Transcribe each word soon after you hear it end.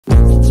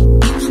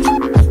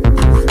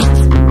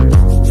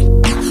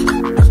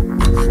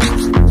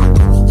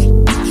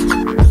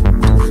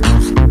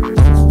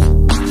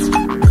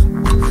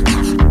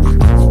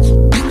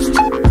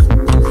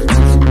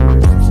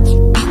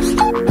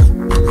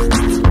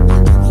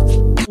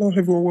Hello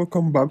everyone,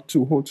 welcome back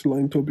to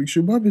Hotline Topics.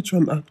 Yoruba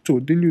veteran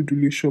actor Dele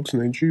Odule shocks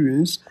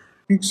Nigerians,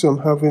 speaks on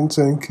having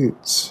 10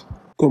 kids,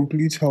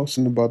 complete house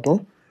in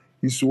Ibadan,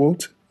 his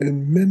wealth,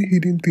 and many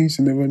hidden things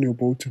you never knew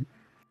about him.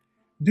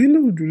 Dele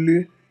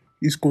Odule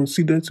is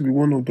considered to be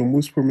one of the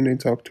most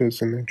prominent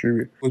actors in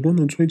Nigeria. He was born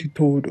on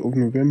 23rd of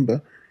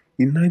November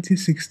in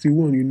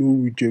 1961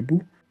 in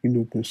Ijebu in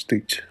Ogun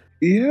State.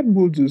 He had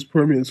both his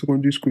primary and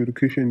secondary school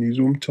education in his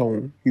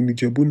hometown in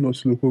Ijebu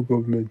North local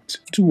government.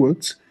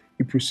 Afterwards,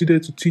 he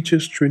proceeded to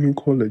Teachers Training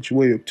College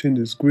where he obtained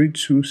his Grade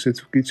 2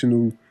 certificate in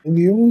Oru. And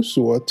he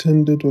also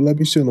attended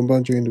Olabisi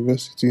Onabanjo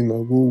University in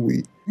Agowe.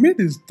 He made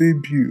his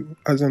debut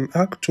as an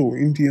actor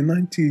in the year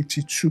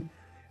 1982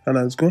 and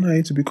has gone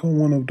ahead to become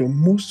one of the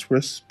most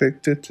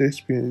respected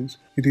thespians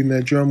in the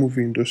Nigerian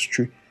movie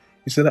industry.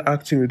 He started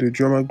acting with a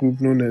drama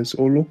group known as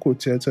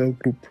Oloko Theatre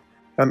Group,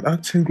 an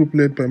acting group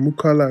led by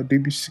Mukala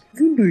Adebisi.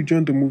 Even though he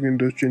joined the movie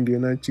industry in the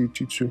year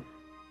 1982,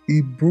 he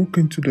broke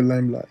into the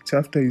limelight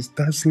after his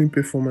dazzling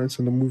performance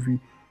in the movie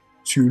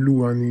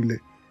Tioluwanile.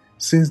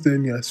 Since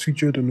then, he has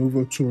featured in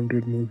over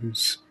 200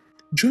 movies.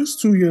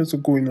 Just 2 years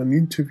ago in an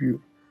interview,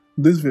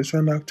 this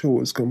veteran actor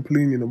was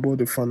complaining about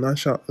the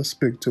financial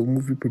aspect of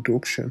movie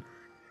production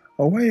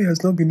and why he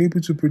has not been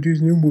able to produce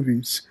new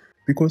movies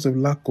because of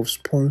lack of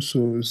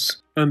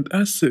sponsors and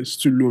access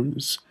to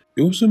loans.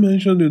 He also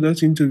mentioned in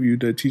that interview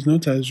that he's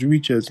not as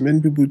rich as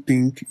many people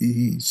think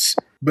he is.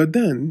 But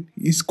then,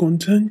 he's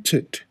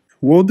contented.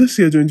 Well, this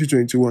year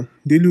 2021,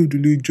 Dele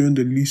Odule joined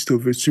the list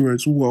of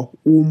veterans who are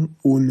home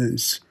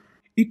owners.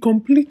 He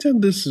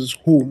completed this his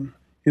home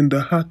in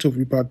the heart of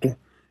Ibadan,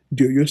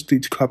 the Oyo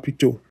State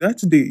capital.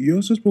 That day, he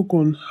also spoke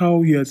on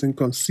how he has been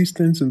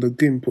consistent in the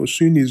game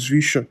pursuing his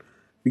vision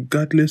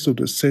regardless of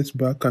the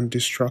setback and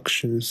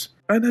distractions.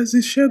 And as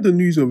he shared the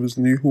news of his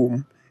new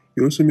home,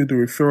 he also made a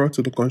referral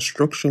to the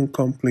construction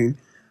company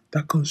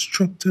that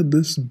constructed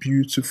this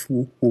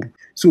beautiful home.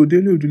 So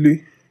Dele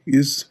Odule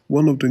is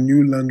one of the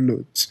new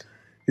landlords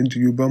in the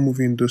Yoruba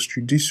movie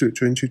industry this year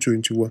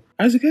 2021.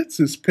 As regards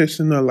his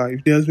personal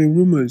life, there has been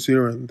rumors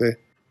here and there.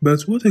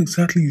 But what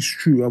exactly is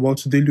true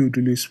about Dele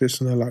Odule's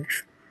personal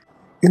life?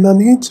 In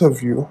an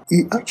interview,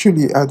 he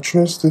actually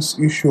addressed this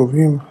issue of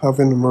him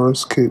having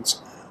numerous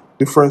kids.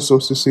 Different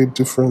sources say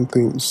different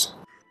things.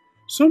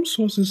 Some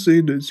sources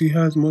say that he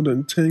has more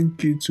than 10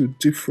 kids with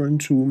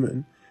different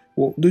women.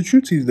 Well, the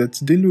truth is that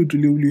Dele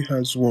Odule only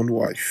has one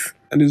wife,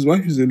 and his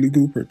wife is a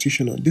legal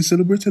practitioner. They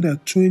celebrated their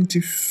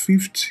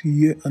 25th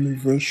year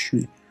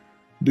anniversary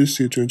this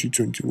year,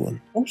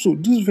 2021. Also,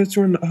 this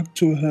veteran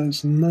actor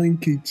has 9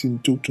 kids in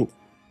total,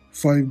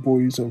 5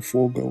 boys and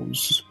 4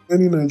 girls.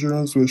 Many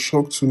Nigerians were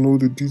shocked to know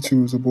the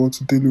details about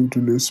Dele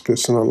Odule's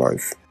personal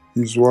life,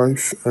 his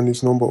wife, and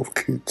his number of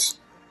kids.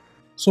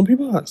 Some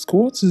people ask,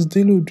 what is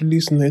Dele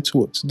Odule's net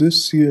worth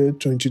this year,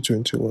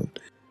 2021?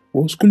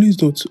 Well,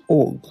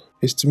 Schoolies.org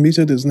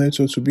estimated his net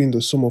worth to be in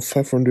the sum of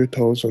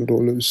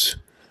 $500,000.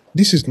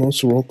 This is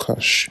not raw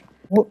cash.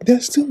 Well, there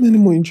are still many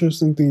more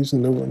interesting things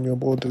in the one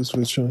about this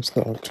veteran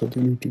star actor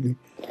Dele Odule.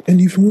 And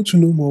if you want to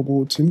know more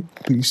about him,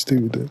 please stay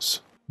with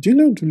us.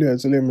 Dele Odule,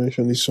 as earlier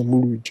mentioned, is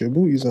Somuru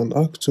Ijebu. He's an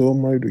actor,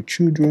 married with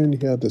children.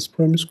 He had his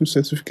primary school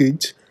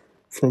certificate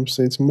from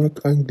St. Mark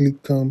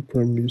Anglican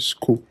Primary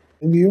School.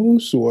 And he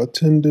also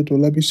attended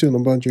Olabisi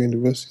Onabanjo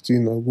University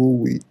in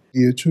Agowe,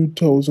 year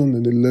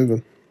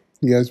 2011.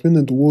 He has been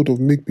in the world of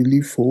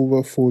make-believe for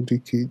over 4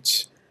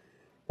 decades,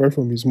 right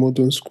from his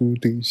modern school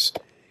days.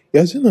 He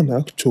has been an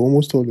actor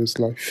almost all his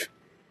life.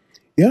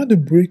 He had a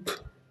break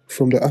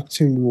from the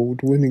acting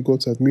world when he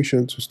got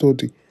admission to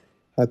study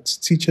at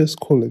Teachers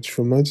College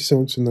from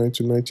 1979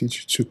 to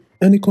 1982,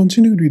 and he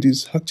continued with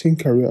his acting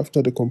career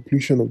after the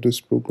completion of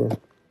this program.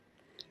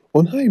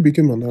 On how he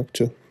became an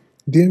actor,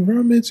 the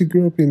environment he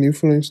grew up in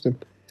influenced him.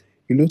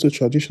 A lot of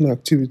traditional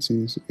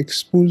activities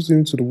exposed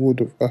him to the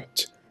world of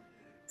art.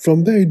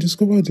 From there, he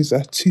discovered his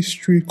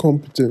artistry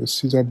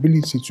competence, his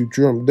ability to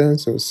drum,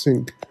 dance, and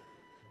sing,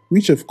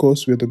 which of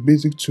course were the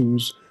basic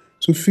tools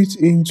to fit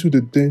into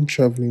the then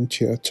traveling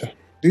theatre.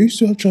 They used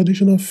to have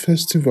traditional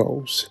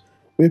festivals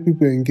where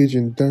people engage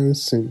in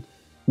dancing,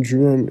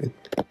 drumming.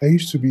 He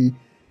used to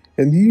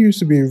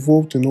be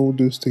involved in all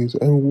those things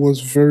and was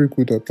very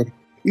good at them.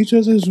 It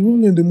was his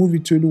role in the movie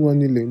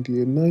Tioluwanile in the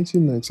year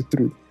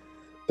 1993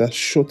 that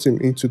shot him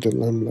into the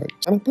limelight.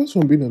 And apart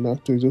from being an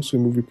actor, he's also a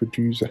movie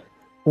producer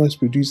who has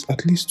produced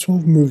at least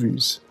 12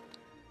 movies.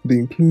 They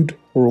include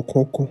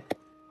Orokoko,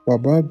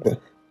 Bababa,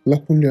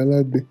 Lakunle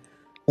Alagbe,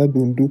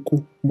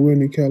 Labondoko,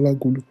 Morenike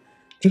Alagulu,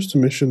 just to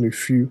mention a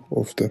few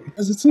of them.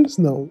 As it is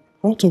now,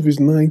 out of his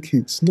 9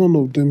 kids, none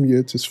of them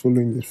yet is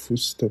following his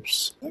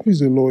footsteps. He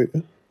is a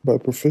lawyer by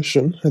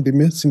profession, and they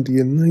met in the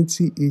year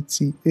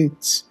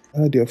 1988.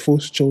 Had their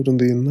first child in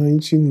the year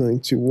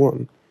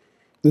 1991.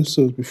 This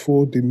was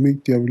before they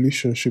made their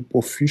relationship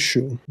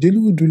official.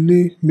 Dele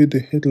Odule made the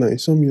headline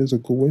some years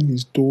ago when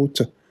his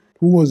daughter,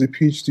 who was a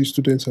PhD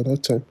student at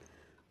that time,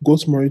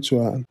 got married to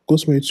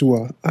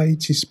her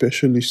IT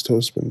specialist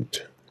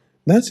husband.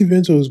 That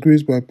event was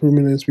graced by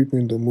prominent people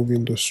in the movie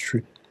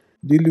industry.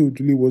 Dele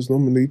Odule was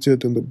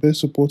nominated in the Best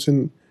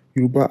Supporting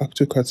Yoruba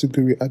actor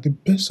category at the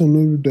Best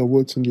Honorary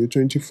Awards in the year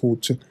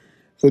 2014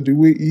 for the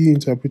way he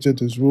interpreted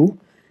his role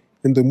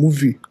in the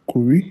movie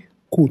Kori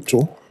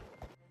Koto.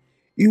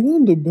 He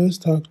won the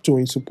Best Actor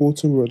in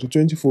Supporting Role at the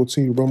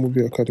 2014 Yoruba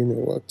Movie Academy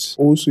Awards.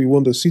 Also, he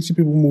won the City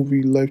People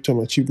Movie Lifetime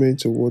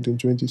Achievement Award in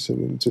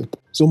 2017.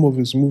 Some of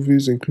his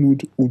movies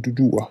include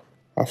Oduduwa,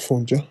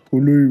 Afonja,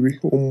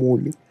 Olorire,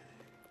 Omole,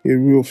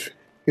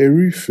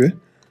 Erife,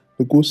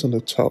 The Ghost and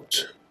the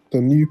Tout, The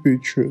New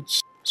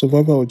Patriots,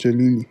 Survivor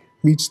Ojelili,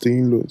 Meets the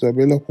In-Laws,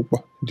 Abela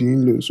Pupa, The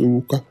In-Laws,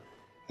 Uruka,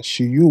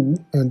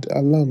 Ashiyowu, and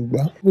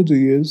Alangba. Over the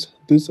years,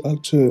 this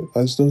actor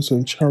has done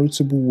some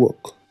charitable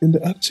work. In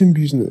the acting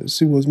business,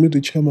 he was made the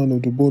chairman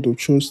of the board of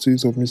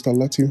trustees of Mr.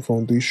 Latin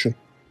Foundation.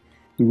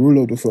 The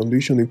role of the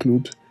foundation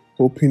include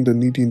helping the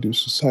needy in the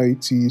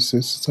society,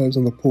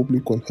 sensitizing the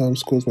public on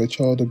harms caused by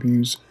child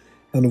abuse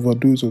and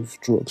overdose of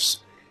drugs,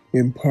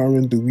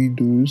 empowering the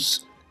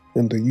widows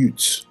and the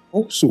youths.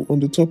 Also, on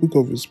the topic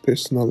of his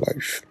personal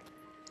life,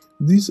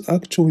 this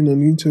actor in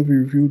an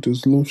interview revealed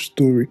his love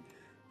story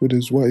with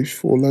his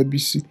wife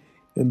Olabisi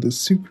and the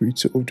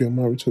secret of their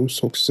marital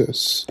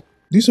success.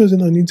 This was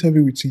in an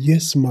interview with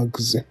Yes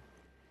Magazine.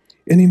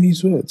 And in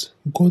his words,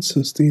 God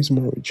sustains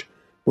marriage,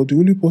 but the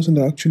only person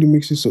that actually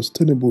makes it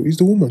sustainable is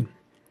the woman.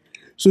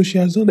 So she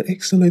has done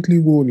excellently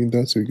well in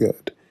that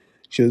regard.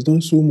 She has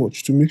done so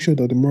much to make sure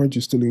that the marriage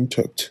is still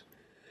intact.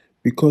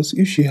 Because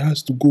if she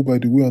has to go by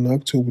the way an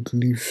actor would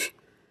live,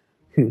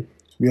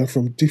 we are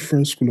from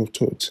different school of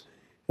thought.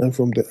 And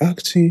from the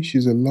acting,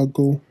 she's a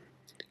legal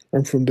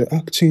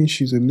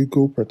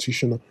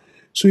practitioner.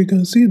 So you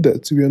can see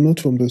that we are not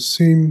from the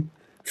same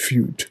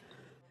field.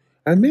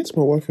 I met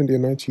my wife in the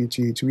year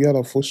 1988. We had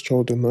our first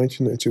child in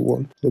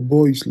 1991. The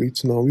boy is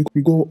late now.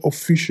 We got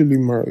officially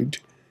married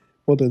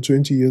more than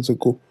 20 years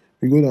ago.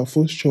 We got our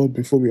first child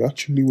before we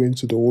actually went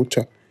to the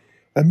water.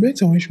 I met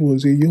her when she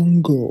was a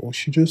young girl.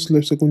 She just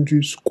left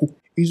secondary school.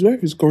 His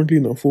wife is currently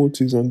in her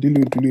 40s and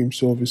Dele Odule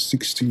himself is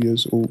 60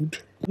 years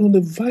old. And on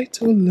the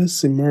vital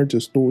lesson marriage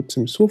has taught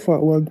him, so far I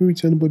will agree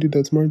with anybody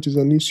that marriage is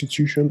an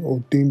institution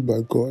ordained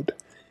by God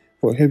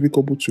for every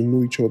couple to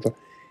know each other.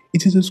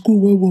 It is a school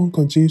where one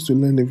continues to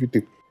learn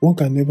everything. One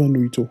can never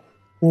know it all.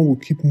 One will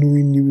keep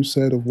knowing new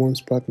side of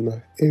one's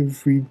partner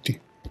every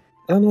day.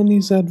 And on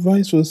his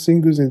advice for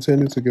singles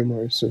intending to get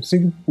married, so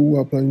single people who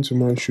are planning to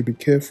marry should be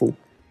careful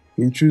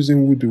in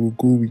choosing who they will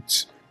go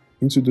with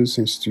into this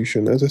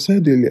institution. As I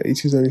said earlier,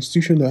 it is an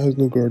institution that has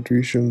no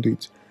graduation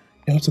date.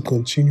 You have to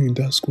continue in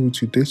that school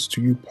till death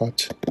do you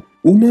part.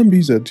 Human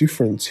beings are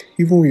different.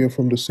 Even when you're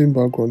from the same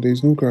background, there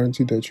is no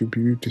guarantee that you'll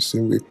behave the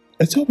same way.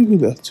 I tell people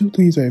that two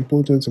things are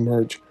important in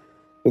marriage.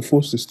 The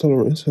first is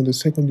tolerance, and the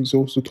second is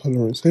also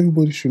tolerance.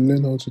 Everybody should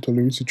learn how to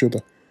tolerate each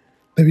other.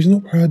 There is no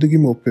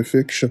paradigm of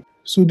perfection.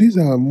 So these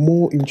are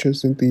more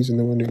interesting things in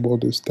the one about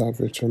the star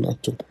veteran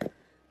actor,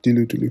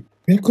 Dele Odule.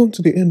 We have come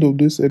to the end of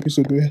this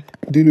episode where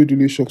Dele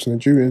Odule shocks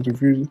Nigerians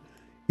reveals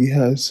he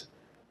has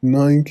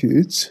 9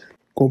 kids,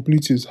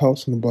 completes his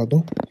house in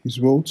Ibadan,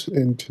 his wealth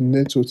and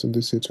net worth in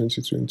this year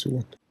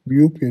 2021.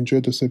 We hope you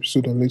enjoyed this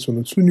episode and let's on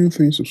the 2 new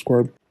things,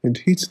 subscribe and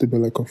hit the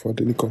bell icon for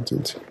daily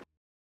content.